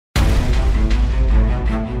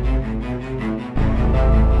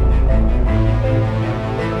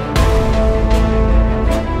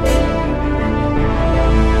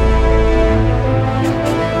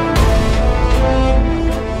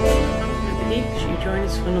join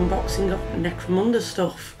us for an unboxing of Necromunda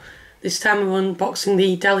stuff. This time we're unboxing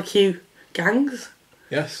the Delaque gangs.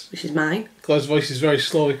 Yes. Which is mine. Claire's voice is very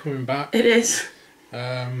slowly coming back. It is.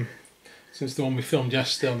 Since the one we filmed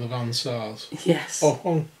yesterday on the Van Sars. Yes.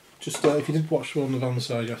 Oh, just if you did watch the one on the Van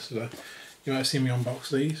Sars yesterday, you might have seen me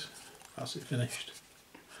unbox these. That's it finished.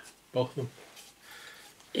 Both of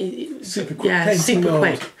them. Super quick. Yeah, super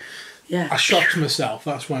quick. Yeah. I shocked myself,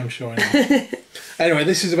 that's why I'm showing them. Anyway,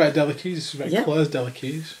 this is about Delaques, this is about Claire's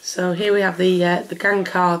Delaques. So here we have the gang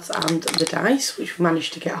cards and the dice, which we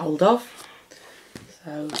managed to get hold of.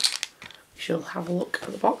 So we shall have a look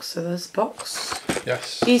at the box. So there's the box.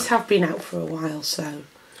 Yes. These have been out for a while, so...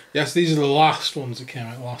 Yes, these are the last ones that came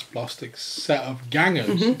out, the last plastic set of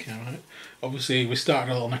gangers that came out. Obviously, we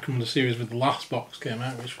started a little Necromunda series with the last box came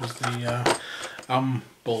out, which was the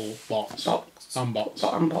Amblebots.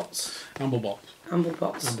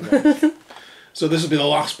 So this will be the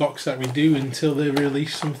last box that we do until they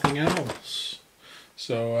release something else.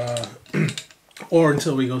 So, or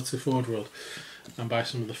until we go to Forge World and buy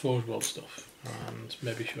some of the Forge World stuff and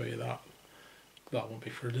maybe show you that. That won't be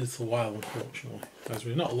for a little while, unfortunately, as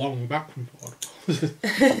we're not long back from Forge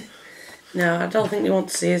World. No, I don't think they want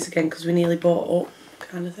to see us again because we nearly bought up,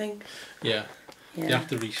 kind of thing. Yeah. You have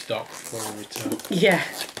to restock before we return. Yeah.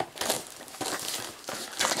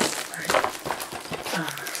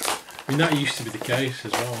 I mean, that used to be the case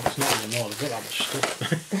as well. It's not anymore. They've got that much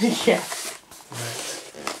stuff. Yeah. Right.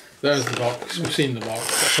 There's the box. We've seen the box.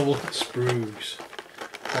 Let's have a look at the sprues.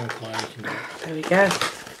 One Claire, you can do it. There we go.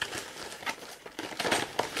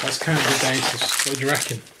 Let's count the bases. What do you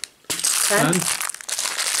reckon? 10.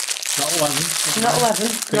 Not 11. Not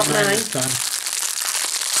 11. Not 9. 10.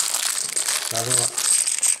 Have a look.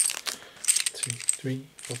 2, 3,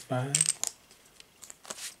 4, 5.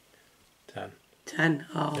 10. 10.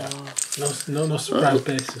 Oh. Yeah. No surprise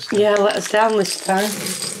bases. Yeah, let us down this time.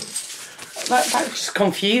 That just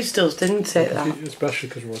confused us, didn't it? That? Especially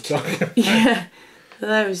because we were talking. Yeah. So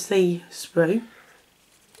there was the sprue.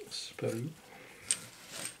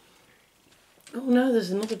 Oh no,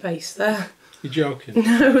 there's another base there. You're joking?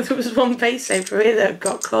 No, there was one base over here that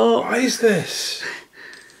got caught. What is this?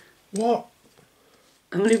 What?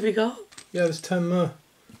 How many have we got? Yeah, there's 10 there.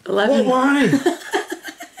 11. What? Why?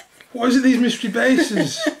 What is it, these mystery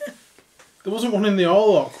bases? There wasn't one in the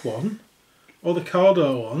Orlok one. Or the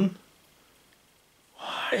Cardo one.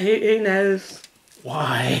 Why? Who knows?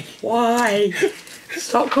 Why? Why?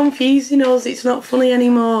 Stop confusing us, it's not funny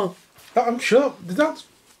anymore. I'm sure. Was that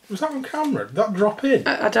on camera? Did that drop in?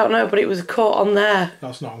 I don't know, but it was caught on there.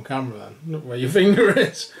 That's not on camera then. Not where your finger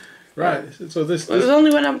is. Right, so this... It was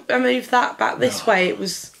only when I moved that back this way, it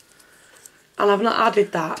was... And I've not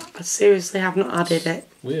added that. I seriously have not added it.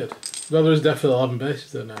 Weird. Well, there's definitely 11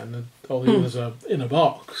 bases there now, and all the others are in a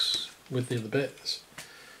box with the other bits.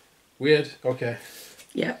 Weird. Okay.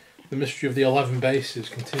 Yeah. The mystery of the 11 bases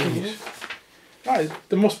continues. Right,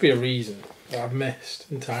 there must be a reason that I've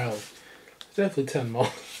missed entirely. There's definitely 10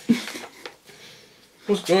 more.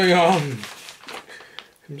 What's going on?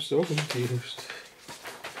 I'm so confused.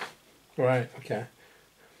 Right, okay.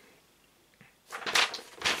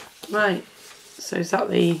 Right. So is that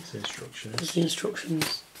the instructions? That's the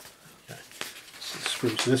instructions. Okay. So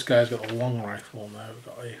this guy's got a long rifle now.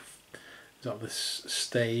 He's got this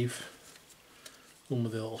stave, one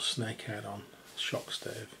with a little snake head on, shock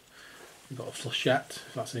stave. We've got a flechette,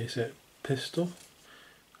 if that's how you say it, pistol,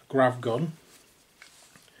 a grav gun.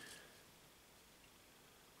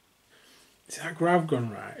 Is that grav gun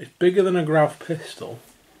right? It's bigger than a grav pistol,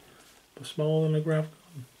 but smaller than a grav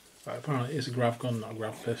gun. Right, apparently it's a grav gun, not a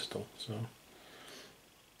grav pistol. So,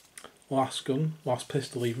 last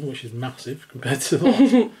pistol even, which is massive compared to the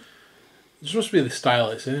last. It must be the style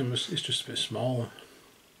it's in. It's just a bit smaller.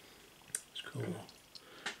 It's cool.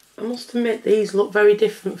 I must admit these look very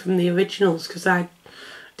different from the originals because I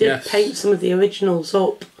did paint some of the originals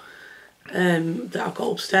up that I've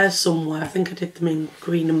got upstairs somewhere. I think I did them in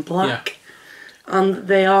green and black. Yeah. And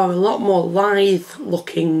they are a lot more lithe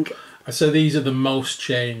looking. I'd say these are the most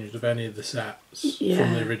changed of any of the sets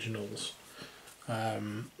from the originals.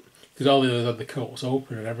 Because all the others had the coats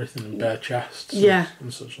open and everything and bare chests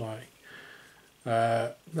and such like.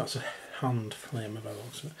 That's a hand flamer by the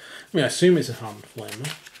looks of it. I mean, I assume it's a hand flamer.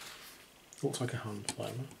 Looks like a hand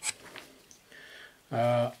flamer.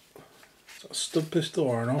 Is that a stud pistol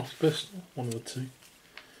or an auto pistol? One of the two.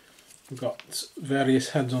 We've got various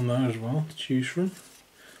heads on there as well to choose from.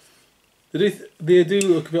 They do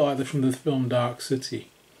look a bit like they're from the film Dark City.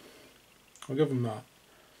 I'll give them that.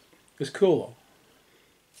 It's cool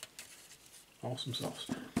though. Awesome sauce.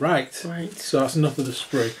 Right. So that's enough of the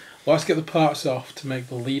sprue. Well, let's get the parts off to make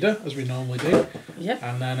the leader, as we normally do. Yep.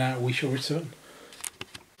 And then we shall return.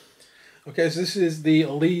 Okay, so this is the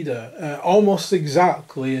leader, almost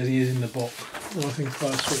exactly as he is in the book. The only thing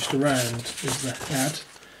that's switched around is the head.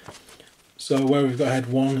 So where we've got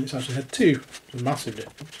head 1, it's actually head 2. It's a massive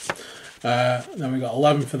difference. Then we've got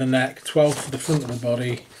 11 for the neck, 12 for the front of the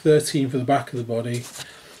body, 13 for the back of the body,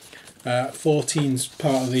 14's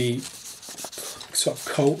part of the sort of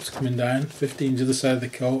coat coming down, 15's the other side of the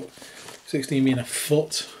coat, 16 being a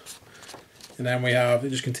foot, and then we have, it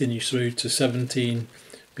just continues through to 17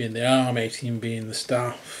 being the arm, 18 being the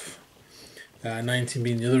staff, 19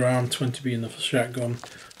 being the other arm, 20 being the shotgun,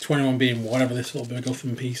 21 being whatever this little bit of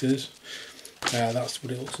guffin piece is. That's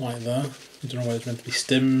what it looks like there. I don't know whether it's meant to be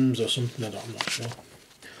stims or something, I'm not sure.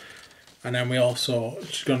 And then we also,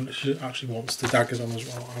 she actually wants the daggers on as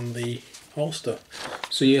well, and the holster.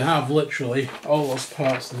 So you have literally all those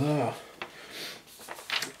parts there.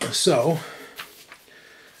 So,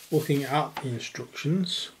 looking at the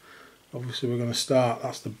instructions, obviously we're going to start,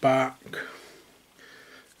 that's the back,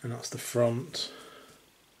 and that's the front,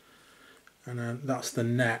 and then that's the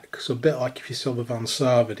neck. So a bit like if you saw the Van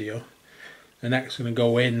Saar video, the neck's going to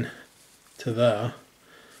go in to there,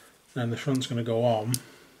 and the front's going to go on,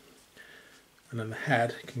 and then the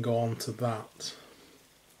head can go on to that.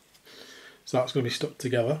 So that's going to be stuck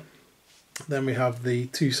together. Then we have the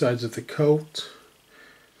two sides of the coat,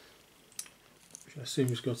 which I assume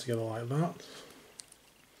just go together like that.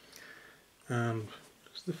 And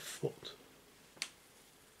there's the foot.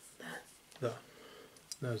 There.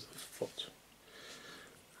 There's the foot.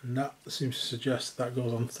 And that seems to suggest that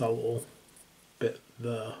goes onto that little bit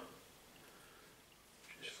there.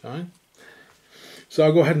 Which is fine. So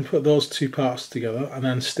I'll go ahead and put those two parts together and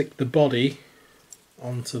then stick the body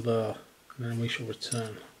onto there, and then we shall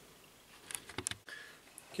return.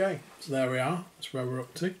 Okay, so there we are, that's where we're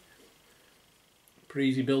up to. Pretty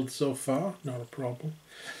easy build so far, not a problem.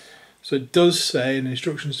 So it does say in the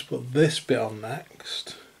instructions to put this bit on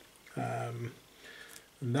next, and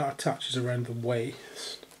that attaches around the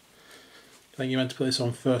waist. I think you're meant to put this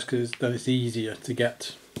on first because then it's easier to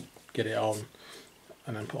get it on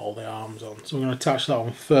and then put all the arms on. So we're going to attach that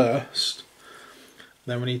on first,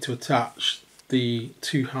 then we need to attach the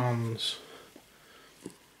two hands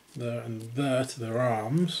there and there to their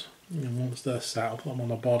arms, and once they're set I'll put them on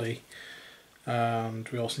the body, and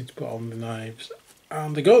we also need to put on the knives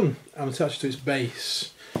and the gun and attach it to its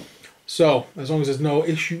base. So as long as there's no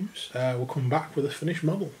issues, we'll come back with a finished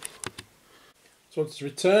model. So to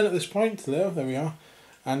return at this point, there we are,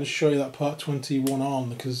 and show you that part 21 on,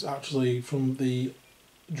 because actually from the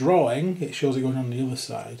drawing it shows it going on the other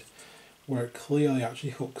side, where it clearly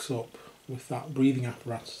actually hooks up with that breathing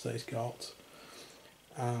apparatus that it's got,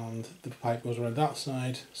 and the pipe goes around that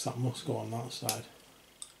side, so that must go on that side.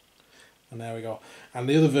 And there we go. And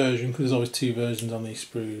the other version, because there's always two versions on these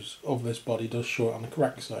sprues of this body, does show it on the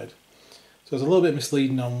correct side. So it's a little bit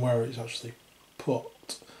misleading on where it's actually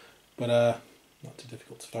put, but not too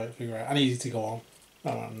difficult to figure out, and easy to go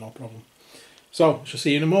on. No problem. So, shall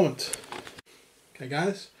see you in a moment. Okay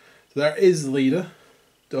guys, so there is the leader,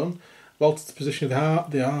 done. Altered the position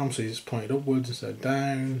of the arm, so you just pointed upwards instead of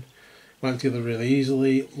down. Went together really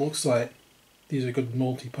easily. Looks like these are good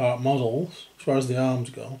multi-part models as far as the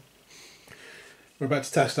arms go. We're about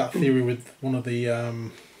to test that theory with one of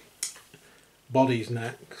the bodies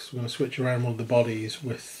next. We're going to switch around one of the bodies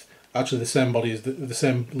with actually the same body as the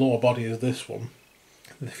same lower body as this one,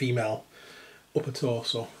 the female upper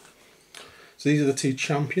torso. So these are the two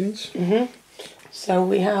champions. So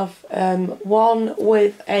we have one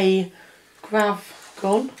with a grav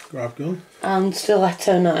gun, and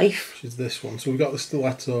stiletto knife, which is this one. So we've got the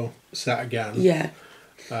stiletto set again. Yeah.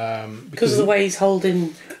 Because of the way he's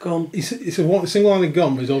holding the gun. It's a single-handed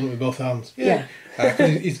gun, but he's holding it with both hands. Yeah.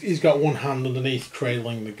 He's got one hand underneath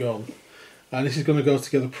cradling the gun. And this is going to go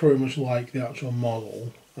together pretty much like the actual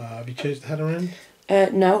model. Have you changed the head around?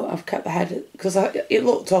 No, I've kept the head, because it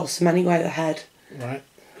looked awesome anyway, the head. Right,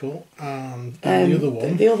 cool. And the other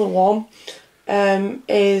one? The other one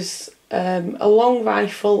is a long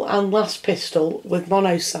rifle and last pistol with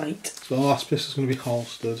monosight. So the last pistol's going to be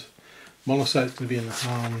holstered. Monosight's going to be in the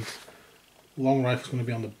hand. Long rifle's going to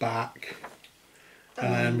be on the back.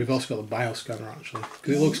 And then we've also got the bioscanner actually,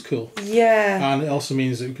 because it looks cool. Yeah. And it also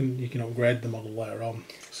means that you can upgrade the model later on.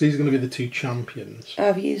 So these are going to be the two champions.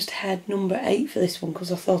 I've used head number 8 for this one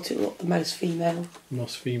because I thought it looked the most female.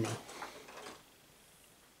 Most female.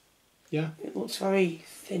 Yeah. It looks very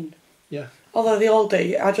thin. Yeah. Although they all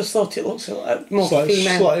do, I just thought it looks more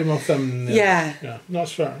female. Slightly more feminine. Yeah. Yeah,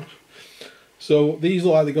 that's fair enough. So these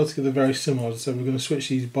look like they go together very similar. So we're going to switch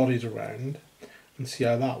these bodies around. And and see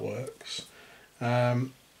how that works.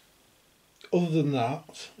 Other than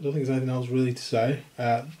that, I don't think there's anything else really to say.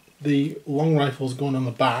 The long rifle's going on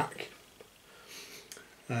the back,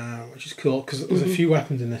 which is cool because there's a few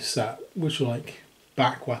weapons in this set which are like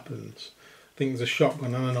back weapons. I think there's a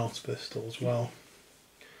shotgun and an auto pistol as well,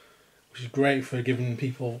 which is great for giving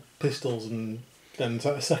people pistols and then it's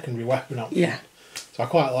like a secondary weapon option. Yeah. So I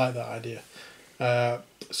quite like that idea.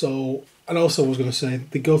 And also I was going to say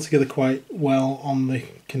they go together quite well on the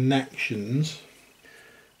connections,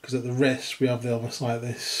 because at the wrist we have almost like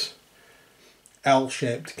this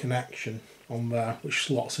L-shaped connection on there which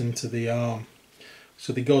slots into the arm,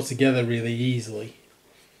 so they go together really easily.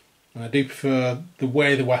 And I do prefer the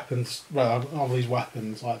way the weapons, well, all these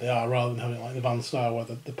weapons like they are, rather than having it like the Van Star where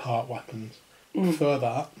the part weapons. I prefer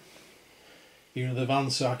that. Even though the Van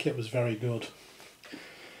Star kit was very good.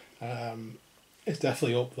 It's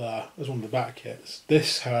definitely up there as one of the back kits.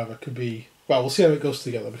 This, however, could be, well, we'll see how it goes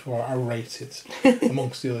together before I rate it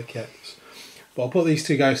amongst the other kits. But I'll put these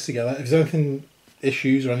two guys together. If there's anything,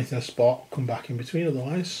 issues or anything I spot, I'll come back in between.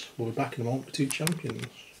 Otherwise, we'll be back in a moment with two champions.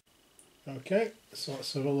 Okay, so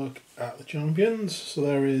let's have a look at the champions. So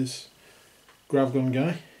there is Grav Gun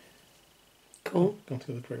Guy. Cool. Gone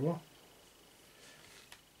together pretty well.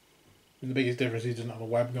 And the biggest difference is he doesn't have a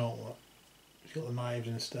web gauntlet. He's got the knives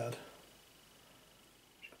instead.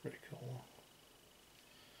 Which is pretty cool.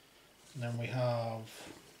 And then we have...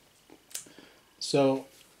 So...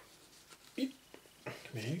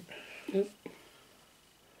 Come here. Yep.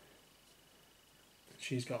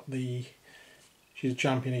 She's got the... She's a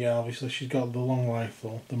champion again, obviously. She's got the long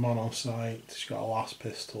rifle, the mono sight. She's got a last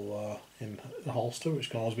pistol in the holster,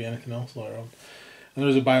 which can always be anything else later on. And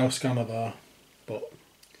there's a bioscanner there, but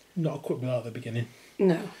not equipped with that at the beginning.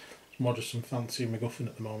 No. It's more just some fancy MacGuffin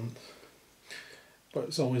at the moment. But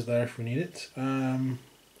it's always there if we need it.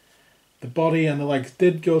 The body and the legs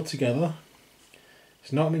did go together.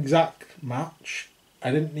 It's not an exact match.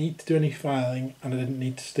 I didn't need to do any filing and I didn't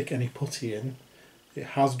need to stick any putty in. It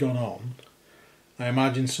has gone on. I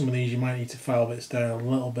imagine some of these you might need to file bits down a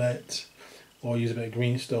little bit or use a bit of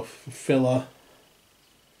green stuff for filler.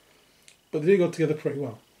 But they do go together pretty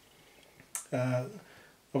well.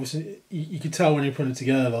 Obviously, you could tell when you put it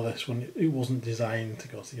together though, this one, it wasn't designed to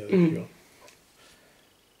go together. There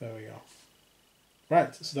we go.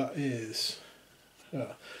 Right, so that is...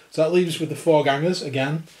 so that leaves us with the four gangers.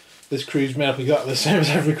 Again, this crew's made up exactly the same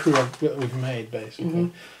as every crew that we've made,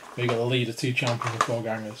 basically. We've got the leader, two champions and four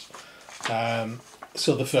gangers.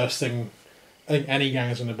 So the first thing I think any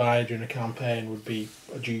ganger's going to buy during a campaign would be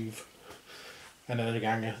a Juve, and then a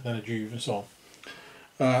ganger, then a Juve, and so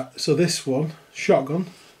on. So this one, shotgun,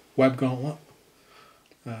 web gauntlet.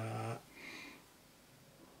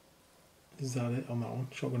 Is that it on that one?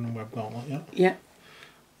 Shotgun and web gauntlet, yeah? Yeah.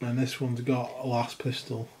 And this one's got a last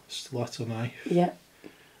pistol, stiletto knife. Yeah.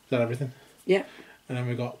 Is that everything? Yeah. And then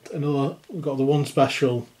we've got the one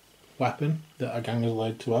special weapon that our gang is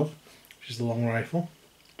allowed to have, which is the long rifle.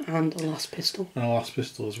 And a last pistol. And a last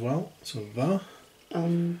pistol as well, so there.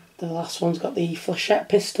 And the last one's got the flechette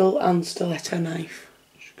pistol and stiletto knife.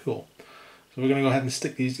 Cool. So we're going to go ahead and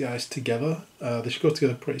stick these guys together. They should go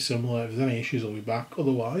together pretty similar. If there's any issues, I'll be back.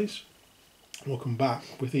 Otherwise, we'll come back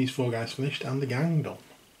with these four guys finished and the gang done.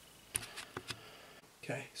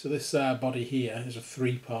 Okay, so this body here is a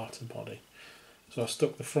three-parter body. So I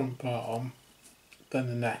stuck the front part on, then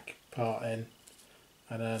the neck part in,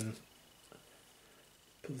 and then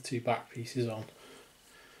put the two back pieces on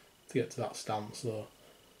to get to that stance though.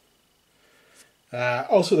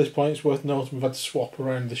 Also at this point it's worth noting we've had to swap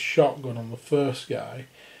around the shotgun on the first guy,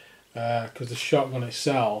 because the shotgun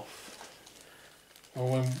itself,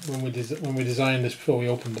 when we designed this before we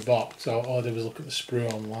opened the box, all I did was look at the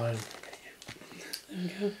sprue online. There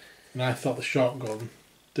we go. And I thought the shotgun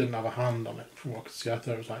didn't have a hand on it from what I could see. I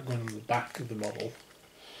thought it was like going on the back of the model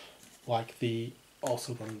like the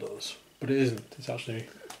orthogun does, but it isn't. It's actually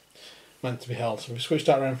meant to be held. So we switched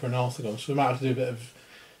that around for an orthogun, so we might have to do a bit of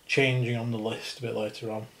changing on the list a bit later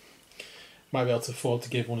on. Might be able to afford to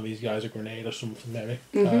give one of these guys a grenade or something maybe.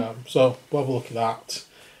 So we'll have a look at that,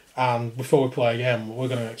 and before we play again we're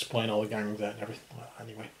going to explain all the gangs there and everything like that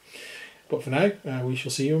anyway. But for now, we shall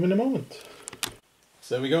see you in a moment.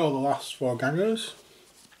 So there we go, the last four gangers.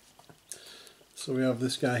 So we have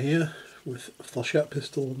this guy here with a flechette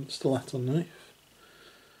pistol and stiletto knife.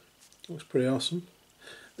 Looks pretty awesome.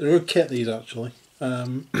 They're a good kit, these actually.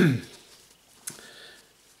 It's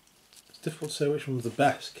difficult to say which one's the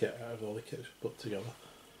best kit out of all the kits we put together.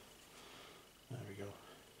 There we go.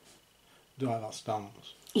 Do like that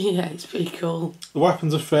stance. Yeah, it's pretty cool. The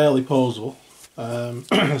weapons are fairly posable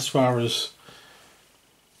as far as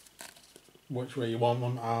which way you want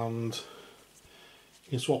them, and you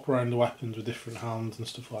can swap around the weapons with different hands and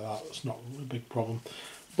stuff like that. That's not a big problem.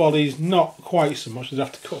 Body's not quite so much. You'd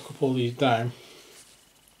have to cut a couple of these down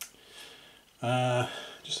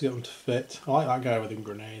just to get them to fit. I like that guy with the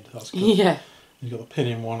grenade. That's cool. Yeah. He's got the pin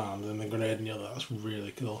in one hand and the grenade in the other. That's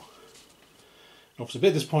really cool. I was a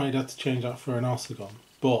bit disappointed I had to change that for an Arsagon,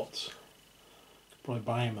 but I could probably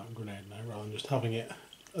buy him that grenade now rather than just having it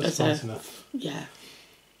as nice enough. Yeah.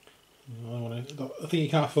 I think you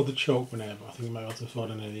can't afford the choke grenade, but I think you might have to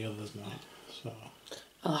afford any of the others now. So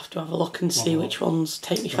I'll have to have a look and see which ones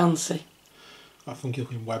take me fancy. I think you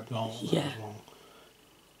can web gauntlet as well.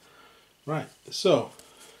 Right, so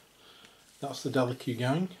that's the Delaque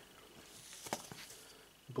gang.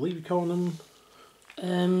 I believe you call them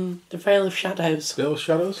the Veil of Shadows. Veil of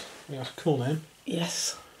Shadows? I think that's a cool name.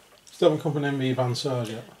 Yes. Still haven't come from MV Van Sars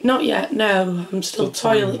yet? Not yet, no. I'm still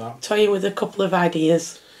toying with a couple of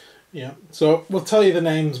ideas. Yeah, so we'll tell you the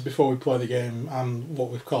names before we play the game and what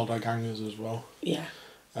we've called our gangers as well. Yeah.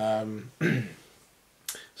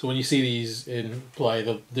 So when you see these in play,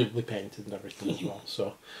 they'll be painted and everything as well.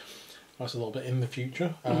 So that's a little bit in the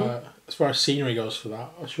future. As far as scenery goes for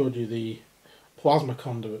that, I showed you the plasma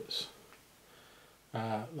conduits.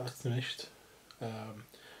 That's finished. And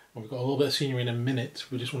we've got a little bit of scenery in a minute.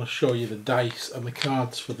 We just want to show you the dice and the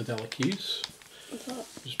cards for the Delaques.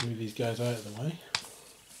 Just move these guys out of the way.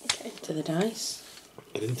 Get into the dice.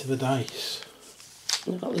 Get into the dice.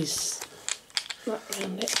 I've got these right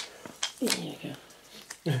around it. There you go.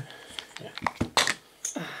 Yeah.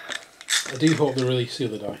 I do hope they release the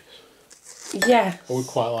other dice. Yeah. I would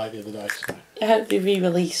quite like the other dice now. I hope they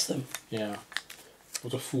re-release them. Yeah. I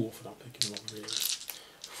was a fool for not picking them up, really.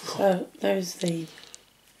 So, those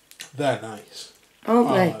They're nice. Aren't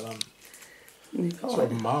they? I like them.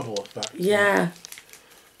 Sort of marble effect. Yeah.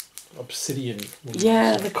 Obsidian.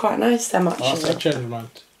 Yeah, they're quite nice, them actually. Oh, I changed my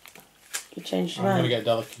mind. You changed your I'm mind? going to get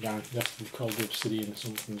a Delaque gang. You have to be called the Obsidian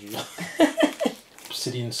something.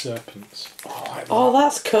 Obsidian serpents. Oh, I like that. Oh,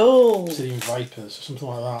 that's cool. Obsidian vipers, or something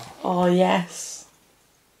like that. Oh, yes.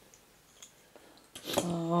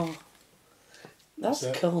 Oh. That's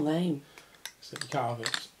a cool name. So you can't have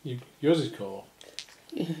it. Yours is cool.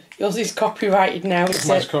 Yours is copyrighted now, isn't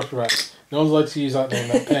it? Mine's copyrighted. No one's allowed to use that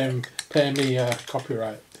name. Pay me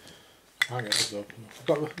copyright. I can't get this open. I've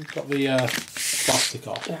got the plastic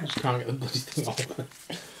off. Yeah. I just can't get the bloody thing open.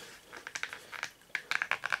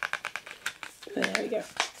 There we go.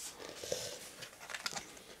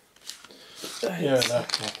 Right. Yeah, there.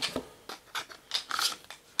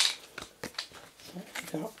 There we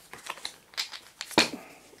go.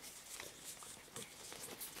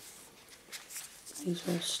 These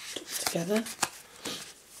all stuck together.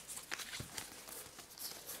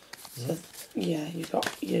 So, yeah, you've got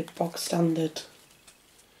your bog standard.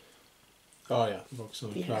 Oh yeah, the box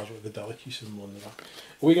on the cards with the Delaque symbol on the back.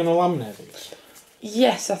 Are we going to laminate these?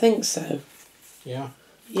 Yes, I think so. Yeah?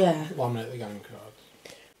 Yeah. Laminate the gang cards.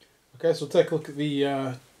 Okay, so take a look at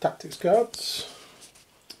the tactics cards.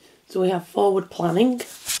 So we have forward planning,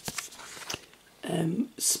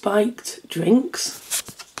 spiked drinks,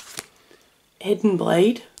 hidden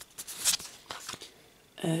blade,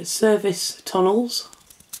 service tunnels,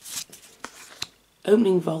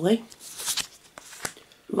 opening volley,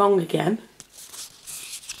 wrong again,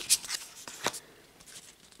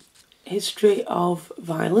 history of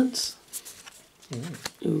violence.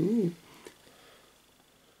 Ooh.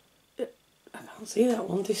 I can't see that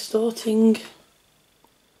one.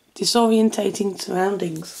 Disorientating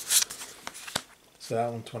surroundings. So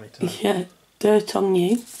that one 20 times. Yeah. Dirt on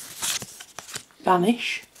you.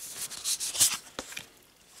 Banish.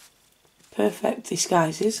 Perfect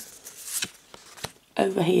disguises.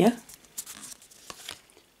 Over here.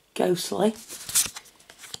 Ghostly.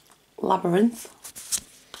 Labyrinth.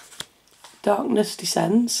 Darkness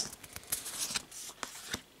descends.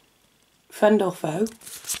 Friend or foe.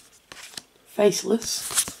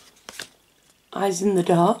 Faceless. Eyes in the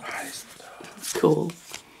dark. Eyes in the dark. Cool.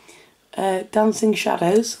 Dancing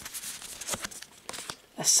shadows.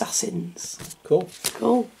 Assassins. Cool.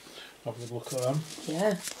 Cool. Have a look at them.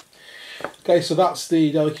 Yeah. Okay, so that's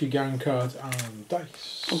the Delaque gang card and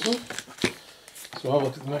dice. So I'll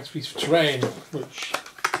look at the next piece of terrain, which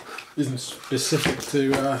isn't specific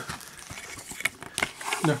to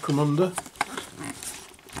Necromunda,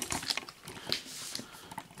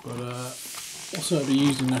 but will certainly be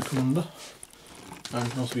used in Necromunda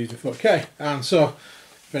and can also be used in 4K. And so,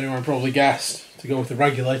 if anyone probably guessed, to go with the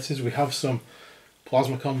regulators, we have some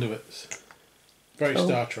plasma conduits. Very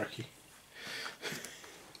Star Trekky.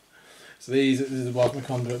 So this is the plasma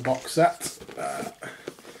conduit box set.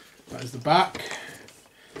 That is the back.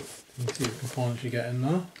 You can see the components you get in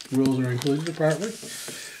there. Rules are included apparently.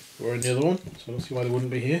 We're in the other one, so I don't see why they wouldn't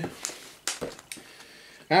be here.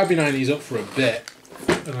 I've been eyeing these up for a bit,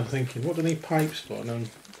 and I'm thinking, what do they need pipes for? And then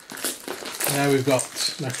now we've got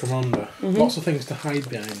Necromunda. Lots of things to hide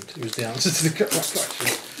behind. It was the answer to the question.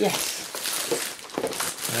 Yes.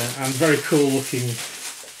 And very cool looking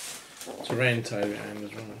terrain tie behind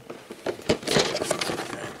as well.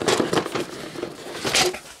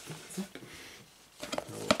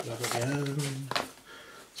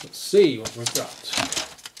 So let's see what we've got.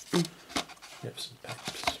 We have some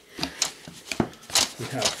pipes. We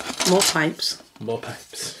have more pipes. More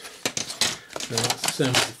pipes. So that's the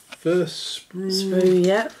same as the first sprue. Sprue,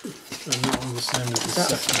 yeah. And that one's the same as the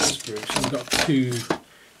second sprue. So we've got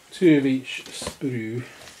two of each sprue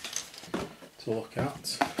to look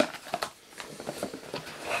at.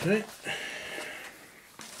 Okay.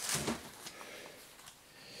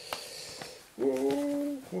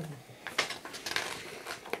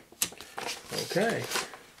 Okay.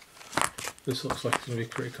 This looks like it's going to be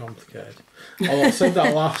pretty complicated. Although I said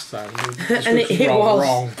that last time, the descriptions were all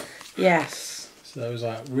wrong. Yes. So I was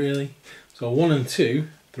like, really? So 1 and 2,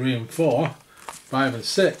 3 and 4, 5 and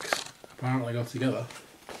 6 apparently got together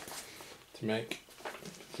to make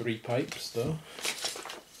 3 pipes though.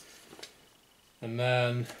 And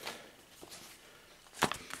then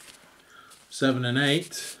 7 and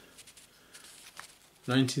 8,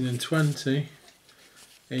 19 and 20,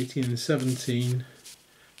 18 and 17,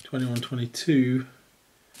 21, 22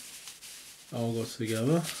 all go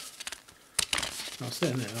together. That's it,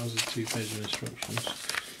 isn't it? That was the 2 pages of instructions.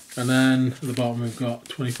 And then at the bottom we've got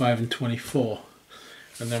 25 and 24.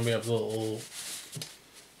 And then we have the little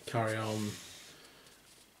carry-on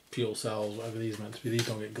fuel cells, whatever these are meant to be. These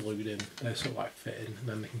don't get glued in. They sort of like fit in and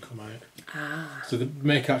then they can come out. Ah. So they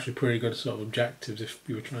make actually pretty good sort of objectives if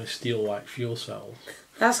you were trying to steal like fuel cells.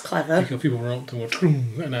 That's clever. Because people run up to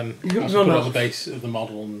them and then that's put on the base of the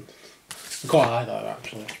model, and I quite like that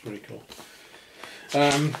actually. That's pretty cool.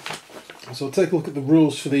 So we'll take a look at the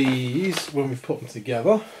rules for these when we've put them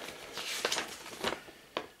together.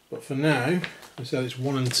 But for now, we said it's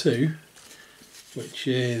 1 and 2, which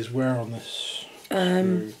is where on this?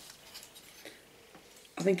 I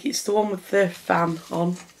think it's the one with the fan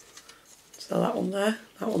on. So that one there,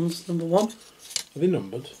 that one's number 1. Are they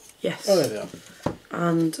numbered? Yes. Oh, there they are.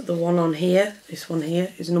 And the one on here, this one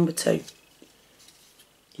here, is number 2. So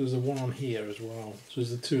there's a one on here as well. So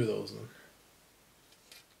there's the 2 of those then?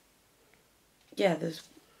 Yeah, there's...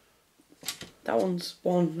 That one's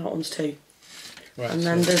 1, that one's 2. Right, and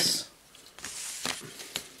then there's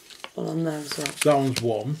one on there as well. So that one's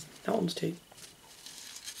 1. That one's 2.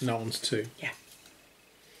 And that one's 2. Yeah.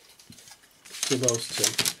 So those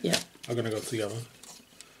 2 are going to go together.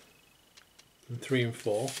 And 3 and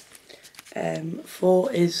 4.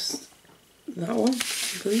 4 is that one,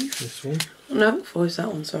 I believe. This one. No, 4 is that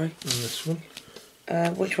one, sorry. And this one.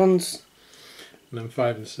 Which one's? And then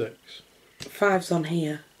 5 and 6. 5's on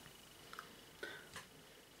here.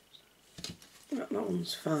 That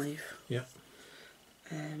one's 5. Yeah.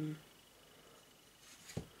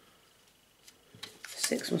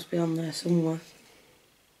 6 must be on there somewhere.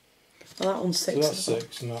 Well, that one's 6. So that's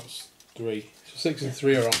 6 and that's 3. So 6 and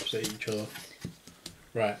 3 are opposite each other.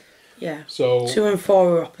 Right. Yeah. So 2 and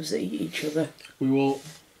 4 are opposite each other. We will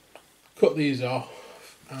cut these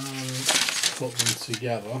off and put them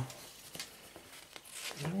together.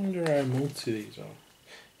 I wonder how multi these are.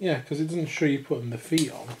 Yeah, because it doesn't show you putting the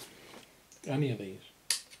feet on any of these.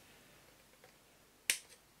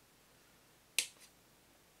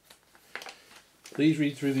 Please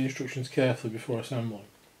read through the instructions carefully before assembling.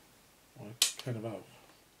 Kind of out.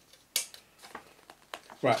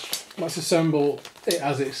 Right, let's assemble it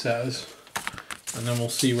as it says, and then we'll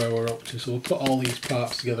see where we're up to. So we'll put all these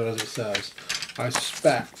parts together as it says. I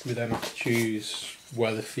suspect we then have to choose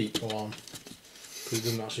where the feet go on, because it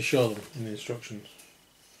doesn't actually show them in the instructions.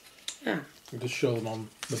 Yeah. We just show them on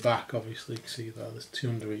the back, obviously. You can see that there's 2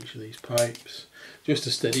 under each of these pipes, just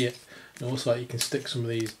to steady it. And also you can stick some of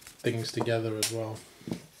these things together as well.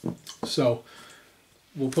 So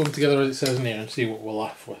we'll put them together as it says in here and see what we're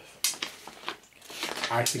left with.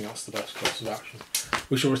 I think that's the best course of action.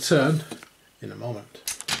 We shall return in a moment.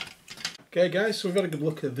 Okay guys, so we've had a good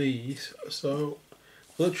look at these. So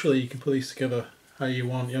literally you can put these together how you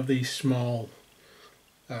want. You have these small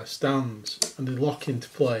stands and they lock into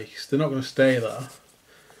place. They're not going to stay there.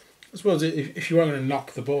 I suppose if you weren't going to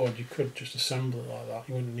knock the board, you could just assemble it like that.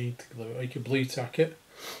 You wouldn't need to glue it. Or you could blue tack it.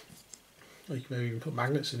 Or you could maybe even put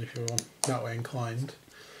magnets in if you're that way inclined.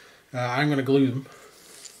 I'm going to glue them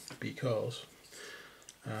because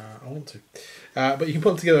I want to. But you can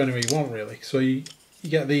put them together any way you want really. So you you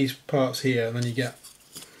get these parts here, and then you get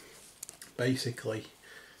basically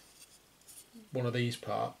one of these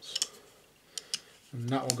parts, and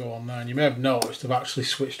that will go on there. And you may have noticed I've actually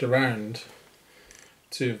switched around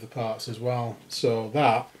two of the parts as well. So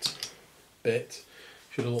that bit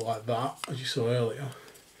should have looked like that, as you saw earlier.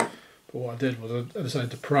 But what I did was I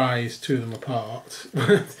decided to prise two of them apart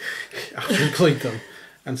after I cleaned them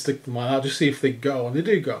and stick them like that, just see if they go, and they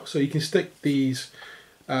do go. So you can stick these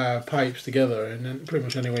pipes together and then pretty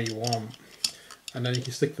much any way you want, and then you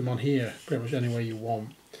can stick them on here pretty much any way you want.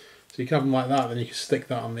 So you can have them like that, then you can stick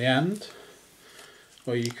that on the end,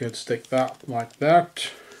 or you could stick that like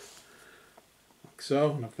that, like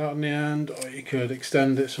so, and have that on the end, or you could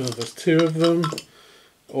extend it so there's two of them,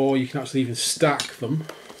 or you can actually even stack them,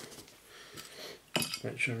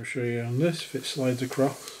 which I'm show you on this, if it slides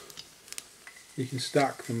across. You can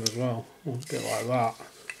stack them as well, a bit like that.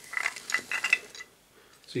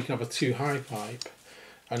 So you can have a 2 high pipe,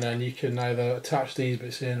 and then you can either attach these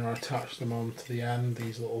bits in or attach them onto the end,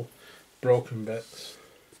 these little broken bits.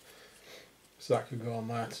 So that could go on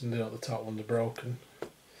that, and the top ones are broken.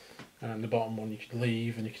 And then the bottom one you could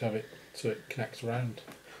leave, and you could have it so it connects around.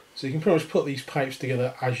 So you can pretty much put these pipes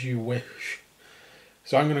together as you wish.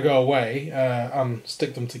 So I'm going to go away and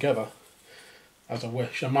stick them together as I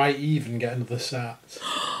wish. I might even get another set.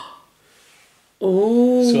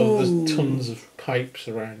 Oh. So there's tons of pipes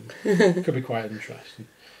around. Could be quite interesting.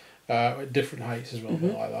 At different heights as well, a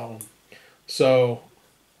bit like that one. So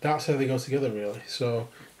that's how they go together really. So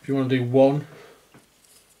if you want to do one,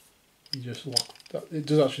 you just lock that. It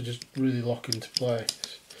does actually just really lock into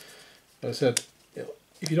place. As I said,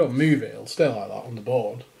 if you don't move it, it'll stay like that on the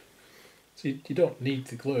board. So you don't need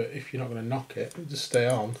to glue it if you're not going to knock it. It'll just stay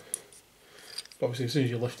on. But obviously as soon as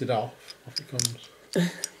you lift it off it comes.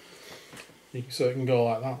 So it can go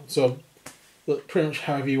like that. So pretty much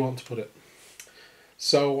however you want to put it.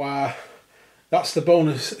 So that's the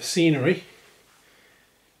bonus scenery.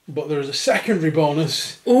 But there is a secondary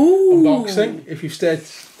bonus unboxing. If you've stayed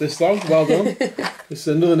this long, well done. This is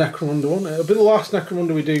another Necromunda one. It'll be the last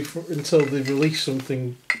Necromunda we do until they release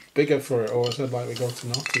something bigger for it, or I said like we go to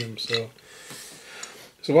Nottingham.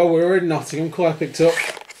 So while we were in Nottingham, Claire picked up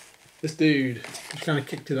this dude. Just kind of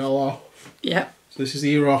kicked it all off. Yep. So this is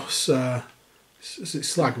the Eros. Is it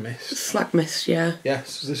Slag Mist? Slag Mist, yeah.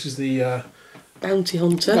 Yes. This is the Bounty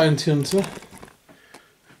Hunter. Bounty Hunter.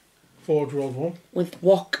 4-year-old one. With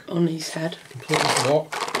wok on his head. Completely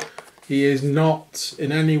wok. He is not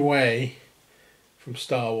in any way from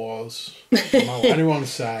Star Wars. No matter what anyone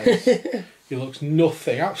says. He looks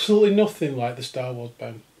nothing, absolutely nothing like the Star Wars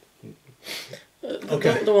Bounty.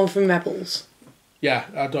 Okay. The one from Rebels. Yeah,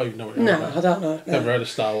 I don't even know what you're on about. No, I don't know. No. Never heard of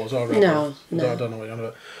Star Wars or Rebels. No. I don't know what you're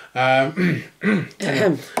on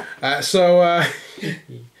about. So,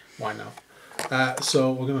 why not?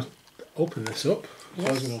 So we're going to open this up. Yes.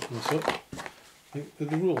 I was going to open this up. I think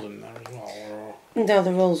the rules in there as well. Or... No,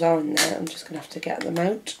 the rules are in there. I'm just going to have to get them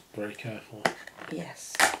out. Very carefully.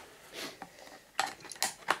 Yes.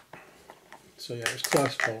 So yeah, it was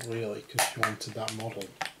Claire's fault really, because she wanted that model.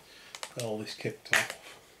 Got all this kicked off.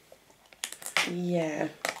 Yeah.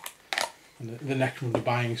 And the Necromunda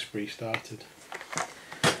buying spree started.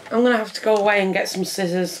 I'm going to have to go away and get some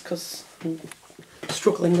scissors because I'm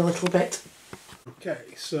struggling a little bit. Okay,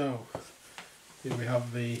 so here we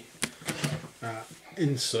have the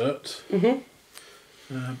insert,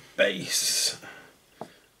 base,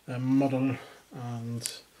 model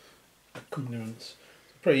and accompaniments.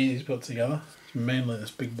 Pretty easy to put together. It's mainly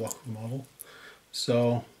this big block of model.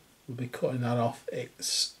 So we'll be cutting that off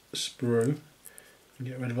its sprue and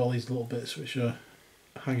get rid of all these little bits which are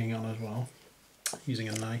hanging on as well, using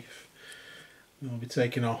a knife. And we'll be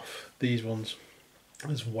taking off these ones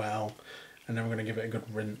as well, and then we're going to give it a good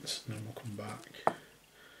rinse and then we'll come back.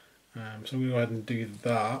 So I'm going to go ahead and do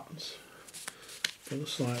that. It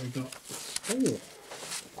looks like we've got...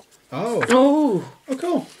 Oh,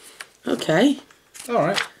 cool. Okay.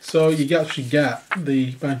 Alright, so you actually get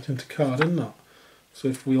the Bounty Hunter card in that. So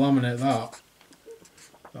if we laminate that,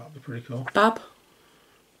 that'd be pretty cool. Bab.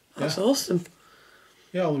 That's awesome.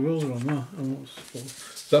 Yeah, all the rules are on there.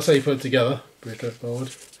 So that's how you put it together. Pretty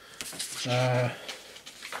straightforward.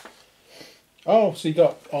 Oh, so you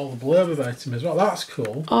got all the blurb about him as well. That's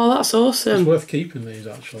cool. Oh, that's awesome. It's worth keeping these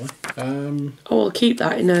actually. I'll keep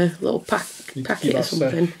that in a little packet or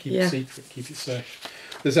something. Keep it secret, keep it safe.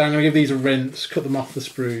 So I'm going to give these a rinse, cut them off the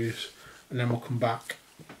sprues, and then we'll come back.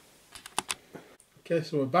 Okay,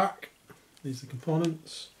 so we're back. These are the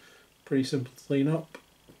components. Pretty simple to clean up.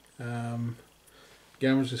 Again,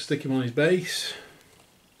 we're just going to stick him on his base,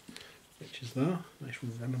 which is there. Nice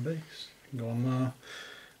rubber base. Can go on there.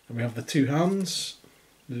 And we have the two hands.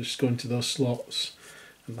 They just go into those slots,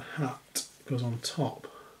 and the hat goes on top.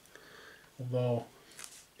 Although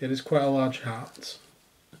it is quite a large hat,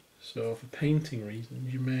 so for painting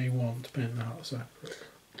reasons, you may want to paint the hat separate.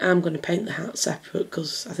 I'm going to paint the hat separate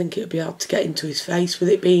because I think it would be hard to get into his face with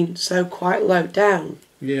it being so quite low down.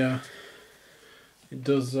 Yeah, it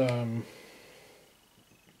does.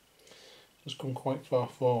 Just come quite far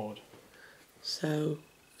forward. So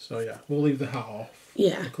yeah, we'll leave the hat off.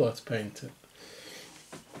 Yeah. We'll to paint it.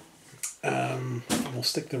 And we'll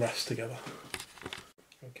stick the rest together.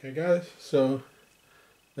 Okay, guys. So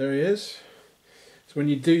there he is. So when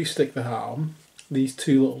you do stick the hat on, these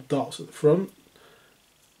two little dots at the front.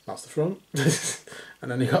 That's the front, and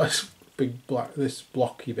then you got this big this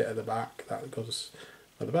blocky bit at the back that goes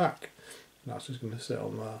at the back. And that's just going to sit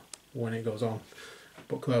on there when it goes on.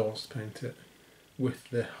 But Claire wants to paint it with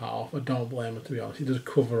the hat off. I don't blame her, to be honest. He does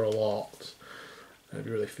cover a lot. It'd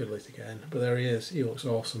be really fiddly to get in. But there he is. He looks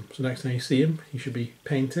awesome. So next time you see him, he should be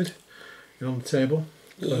painted and on the table.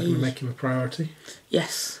 So I'm going to make him a priority.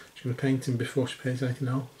 Yes. She's going to paint him before she paints anything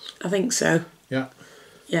else. I think so. Yeah.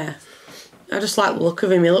 Yeah. I just like the look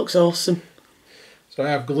of him. He looks awesome. So I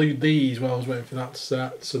have glued these while I was waiting for that to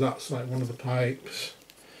set. So that's like one of the pipes.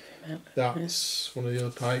 That's one of the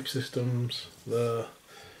other pipe systems there,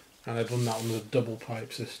 and I've done that one with a double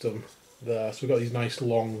pipe system there. So we've got these nice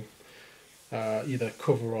long either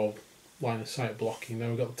cover or line of sight blocking. Then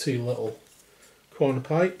we've got the two little corner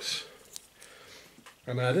pipes,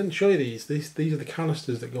 and I didn't show you these. These are the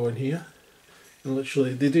canisters that go in here, and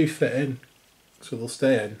literally they do fit in, so they'll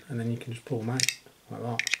stay in, and then you can just pull them out like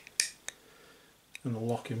that, and they'll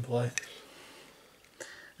lock in place.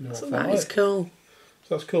 You know, so that is cool.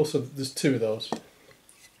 So that's cool. So there's two of those,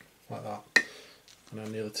 like that, and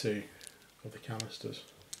then the other two of the canisters.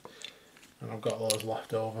 And I've got those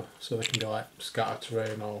left over, so they can go like scatter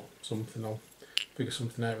terrain or something. I'll figure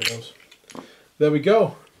something out with those. There we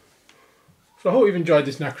go. So I hope you've enjoyed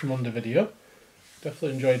this Necromunda video.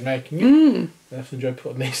 Definitely enjoyed making it. Definitely enjoyed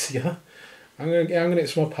putting these together. I'm gonna get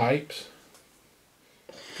some more pipes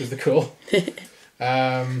because they're cool.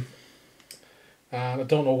 I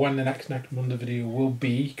don't know when the next Necromunda video will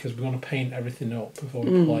be because we're going to paint everything up before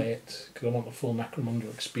we play it because I want the full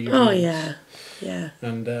Necromunda experience. Oh yeah, yeah.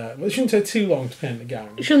 And well, it shouldn't take too long to paint the gang.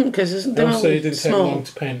 It shouldn't because it didn't take long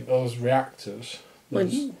to paint those reactors,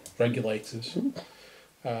 those regulators.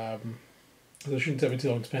 So it shouldn't take me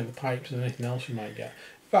too long to paint the pipes and anything else you might get.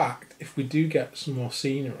 In fact, if we do get some more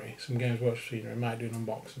scenery, some Games Workshop scenery, I might do an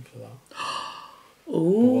unboxing for that.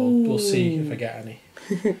 Ooh. We'll see if I get any.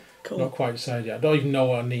 Cool. Not quite decided yet. I don't even know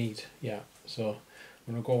what I need yet, so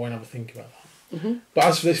I'm going to go away and have a think about that. But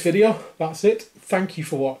as for this video, that's it. Thank you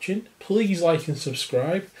for watching. Please like and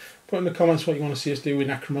subscribe. Put in the comments what you want to see us do with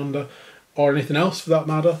Necromunda or anything else for that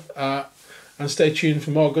matter. And stay tuned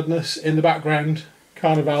for more goodness. In the background,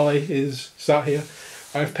 Carnivale is sat here.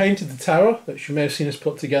 I've painted the tower that you may have seen us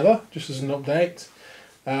put together, just as an update.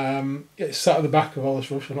 It's sat at the back of all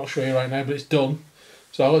this roof. I'm not showing you right now, but it's done.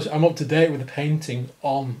 So I'm up to date with the painting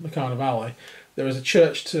on the Carnivale. There is a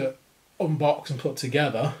church to unbox and put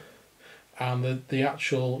together, and the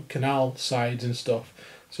actual canal sides and stuff.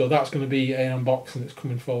 So that's going to be an unboxing that's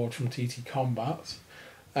coming forward from TT Combat.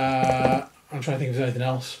 I'm trying to think if there's anything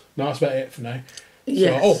else. No, that's about it for now.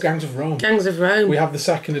 Yes. So, Gangs of Rome. Gangs of Rome. We have the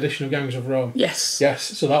second edition of Gangs of Rome. Yes. Yes,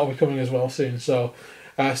 so that will be coming as well soon. So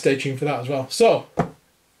stay tuned for that as well. So,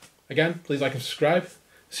 again, please like and subscribe.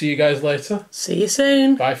 See you guys later. See you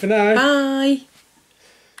soon. Bye for now. Bye.